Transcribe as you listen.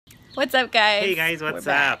What's up, guys? Hey guys, what's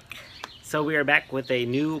up? So we are back with a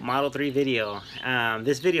new Model 3 video.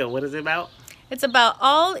 This video, what is it about? It's about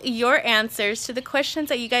all your answers to the questions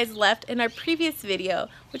that you guys left in our previous video,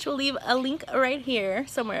 which we'll leave a link right here,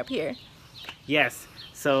 somewhere up here. Yes,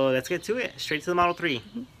 so let's get to it. Straight to the Model 3.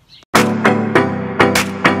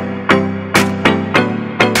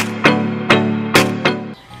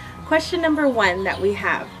 Question number 1 that we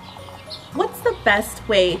have. What's the best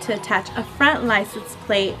way to attach a front license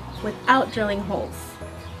plate without drilling holes?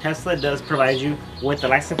 Tesla does provide you with a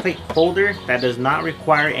license plate holder that does not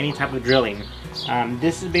require any type of drilling.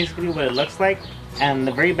 This is basically what it looks like. And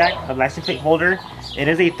the very back of the license plate holder, it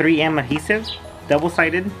is a 3M adhesive,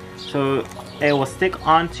 double-sided, so it will stick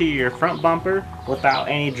onto your front bumper without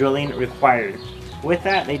any drilling required. With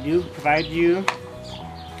that, they do provide you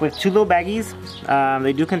with 2 little baggies.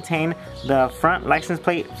 They do contain the front license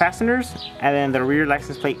plate fasteners and then the rear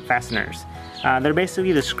license plate fasteners. They're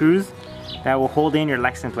basically the screws that will hold in your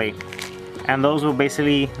license plate, and those will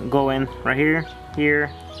basically go in right here,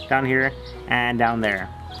 here, down here, and down there.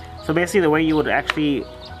 So basically the way you would actually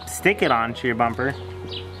stick it onto your bumper,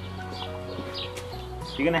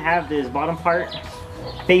 you're gonna have this bottom part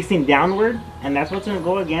facing downward, and that's what's gonna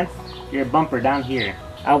go against your bumper down here.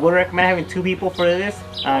 I would recommend having 2 people for this.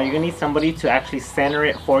 You're gonna need somebody to actually center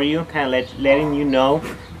it for you, kind of letting you know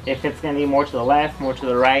if it's gonna be more to the left, more to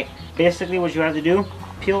the right. Basically what you have to do,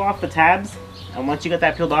 peel off the tabs, and once you get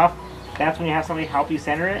that peeled off, that's when you have somebody help you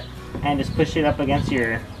center it, and just push it up against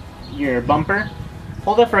your bumper.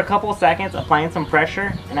 Hold it for a couple of seconds, applying some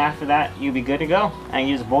pressure, and after that you'll be good to go, and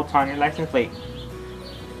you just bolt on your license plate.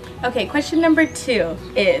 Okay, question number 2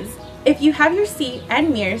 is, if you have your seat and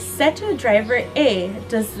mirrors set to driver A,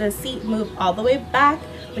 does the seat move all the way back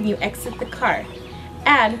when you exit the car?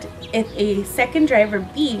 And if a second driver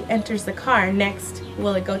B enters the car next,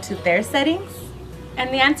 will it go to their settings? And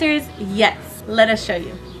the answer is yes. Let us show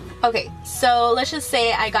you. Okay, so let's just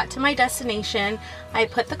say I got to my destination, I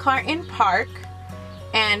put the car in park,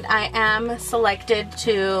 and I am selected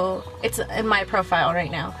to, it's in my profile right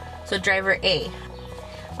now, so driver A.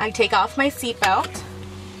 I take off my seatbelt,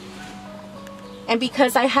 and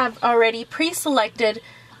because I have already pre-selected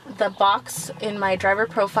the box in my driver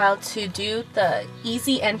profile to do the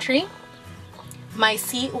easy entry, my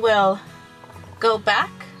seat will go back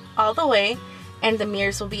all the way and the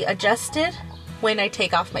mirrors will be adjusted when I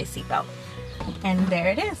take off my seatbelt. And there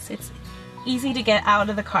it is. It's easy to get out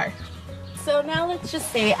of the car. So now let's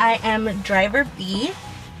just say I am driver B,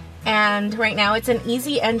 and right now it's an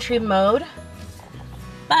easy entry mode,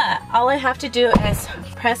 but all I have to do is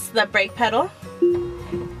press the brake pedal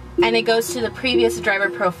and it goes to the previous driver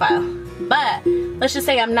profile. But let's just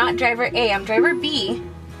say I'm not driver A, I'm driver B.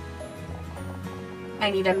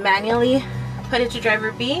 I need to manually put it to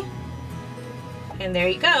driver B, and there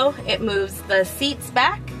you go. It moves the seats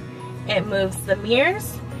back, it moves the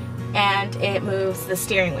mirrors, and it moves the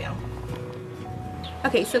steering wheel.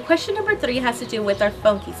 Okay, so question number 3 has to do with our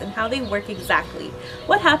phone keys and how they work exactly.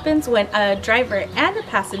 What happens when a driver and a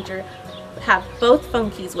passenger have both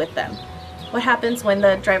phone keys with them? What happens when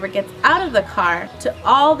the driver gets out of the car to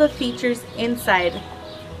all the features inside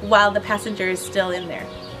while the passenger is still in there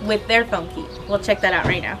with their phone key? We'll check that out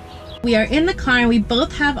right now. We are in the car and we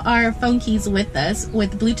both have our phone keys with us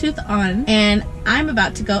with Bluetooth on, and I'm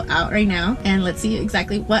about to go out right now, and let's see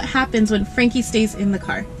exactly what happens when Frankie stays in the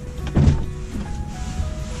car.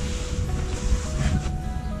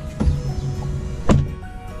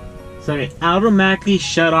 So it automatically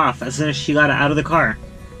shut off as soon as she got out of the car.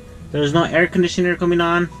 There's no air conditioner coming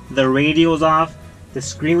on, the radio's off, the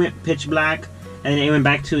screen went pitch black, and then it went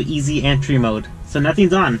back to easy entry mode. So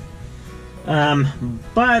nothing's on.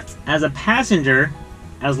 But as a passenger,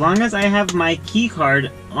 as long as I have my key card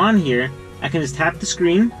on here, I can just tap the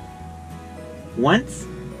screen once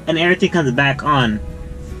and everything comes back on.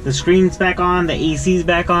 The screen's back on, the AC's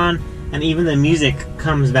back on, and even the music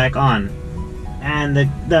comes back on. And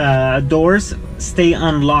the doors stay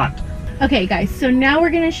unlocked. Okay guys, so now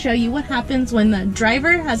we're going to show you what happens when the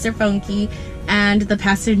driver has their phone key and the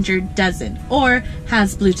passenger doesn't, or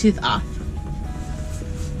has Bluetooth off.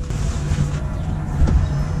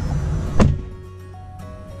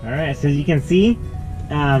 Alright, so as you can see,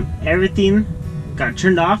 everything got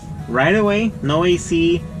turned off right away. No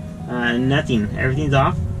AC, nothing. Everything's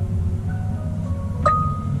off.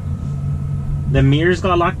 The mirrors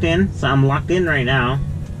got locked in, so I'm locked in right now.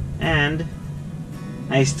 And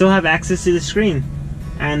I still have access to the screen.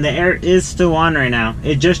 And the air is still on right now.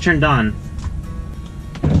 It just turned on.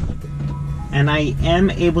 And I am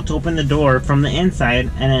able to open the door from the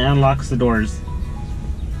inside, and it unlocks the doors.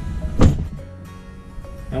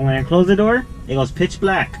 And when I close the door, it goes pitch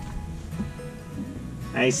black.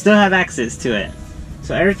 I still have access to it.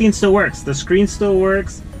 So everything still works. The screen still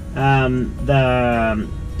works, the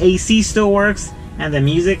AC still works, and the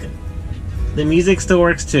music still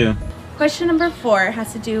works too. Question number 4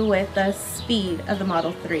 has to do with the speed of the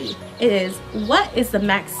Model 3. It is, what is the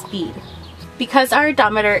max speed? Because our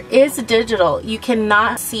odometer is digital, you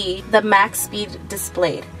cannot see the max speed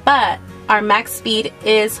displayed, but our max speed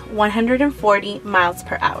is 140 miles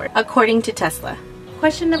per hour, according to Tesla.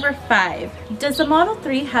 Question number 5. Does the Model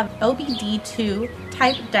 3 have OBD2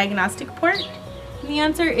 type diagnostic port? And the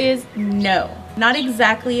answer is no, not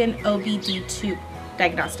exactly an OBD2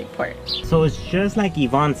 diagnostic port. So it's just like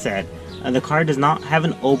Yvonne said, the car does not have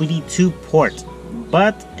an OBD2 port,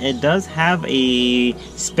 but it does have a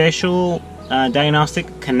special diagnostic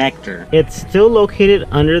connector. It's still located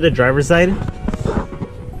under the driver's side,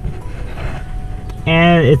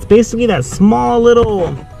 and it's basically that small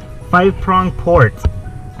little 5-prong port.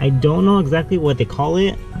 I don't know exactly what they call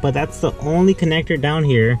it, but that's the only connector down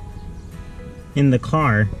here in the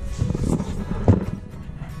car.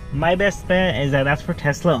 My best bet is that that's for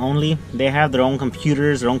Tesla only. They have their own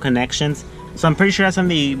computers, their own connections. So I'm pretty sure that's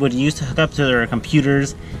something they would use to hook up to their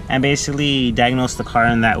computers and basically diagnose the car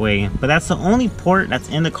in that way. But that's the only port that's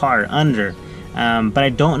in the car under. But I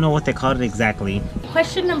don't know what they call it exactly.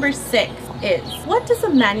 Question number 6 is, what does the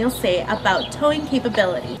manual say about towing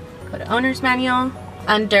capability? Go to owner's manual,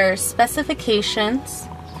 under specifications,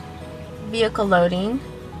 vehicle loading,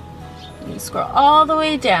 you scroll all the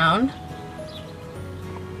way down.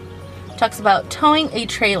 Talks about towing a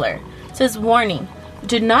trailer. It says, warning,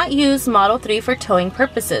 do not use Model 3 for towing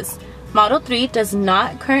purposes. Model 3 does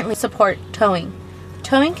not currently support towing.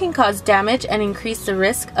 Towing can cause damage and increase the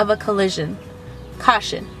risk of a collision.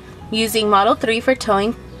 Caution, using Model 3 for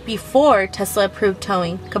towing before Tesla approved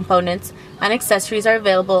towing components and accessories are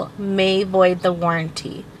available may void the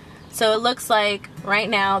warranty. So it looks like right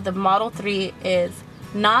now the Model 3 is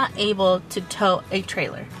not able to tow a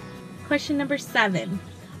trailer. Question number 7.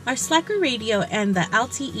 Are Slacker radio and the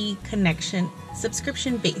LTE connection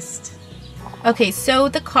subscription based? Okay, so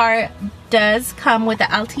the car does come with the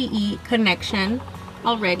LTE connection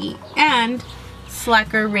already and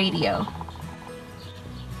Slacker radio.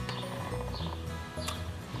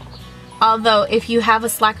 Although if you have a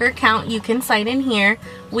Slacker account, you can sign in here.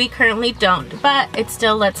 We currently don't, but it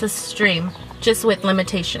still lets us stream, just with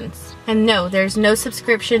limitations. And no, there's no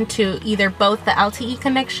subscription to either both the LTE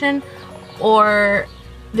connection or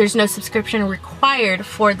there's no subscription required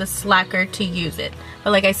for the Slacker to use it.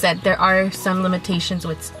 But like I said, there are some limitations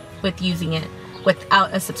with using it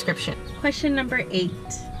without a subscription. Question number 8.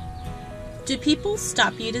 Do people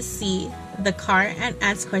stop you to see the car and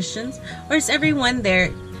ask questions, or is everyone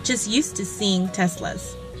there just used to seeing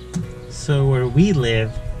Teslas? So where we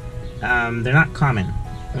live, they're not common.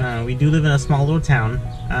 We do live in a small little town,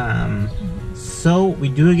 so we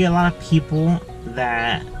do get a lot of people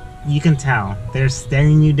that you can tell they're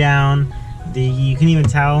staring you down. You can even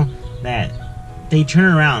tell that they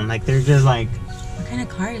turn around, like they're just like, what kind of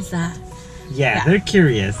car is that? Yeah, they're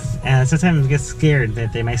curious, and sometimes get scared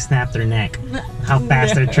that they might snap their neck. How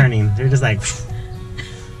fast they're turning. They're just like,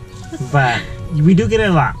 but we do get it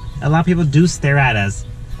a lot. A lot of people do stare at us.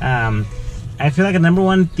 I feel like a number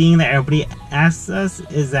one thing that everybody asks us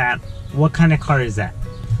is that, what kind of car is that?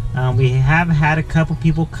 We have had a couple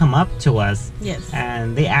people come up to us, yes,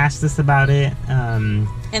 and they asked us about it.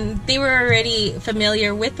 And they were already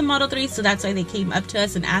familiar with the Model 3, so that's why they came up to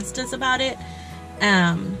us and asked us about it.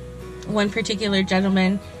 One particular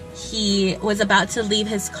gentleman, he was about to leave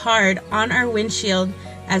his card on our windshield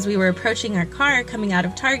as we were approaching our car coming out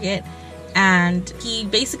of Target, and he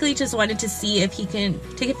basically just wanted to see if he can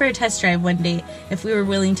take it for a test drive one day, if we were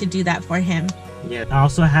willing to do that for him. Yeah, I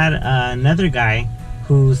also had another guy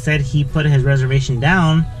who said he put his reservation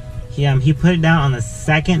down. He put it down on the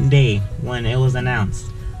second day when it was announced.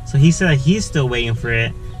 So he said that he's still waiting for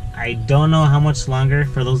it. I don't know how much longer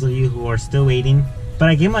for those of you who are still waiting. But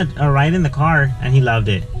I gave him a ride in the car and he loved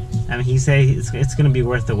it. I mean, he said it's going to be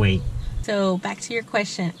worth the wait. So back to your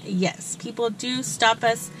question. Yes, people do stop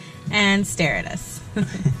us and stare at us.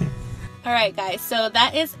 Alright guys, so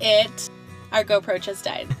that is it. Our GoPro just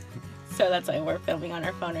died. So that's why we're filming on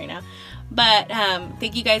our phone right now. But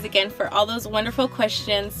thank you guys again for all those wonderful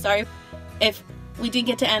questions. Sorry if we didn't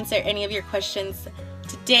get to answer any of your questions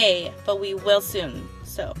today, but we will soon.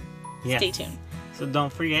 So stay tuned. So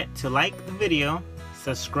don't forget to like the video,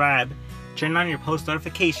 subscribe, turn on your post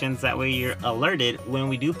notifications, that way you're alerted when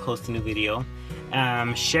we do post a new video.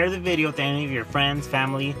 Share the video with any of your friends,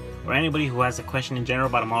 family, or anybody who has a question in general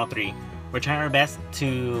about a Model 3. We're trying our best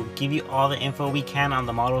to give you all the info we can on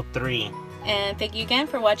the Model 3. And thank you again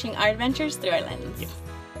for watching our adventures through our lens. Yes.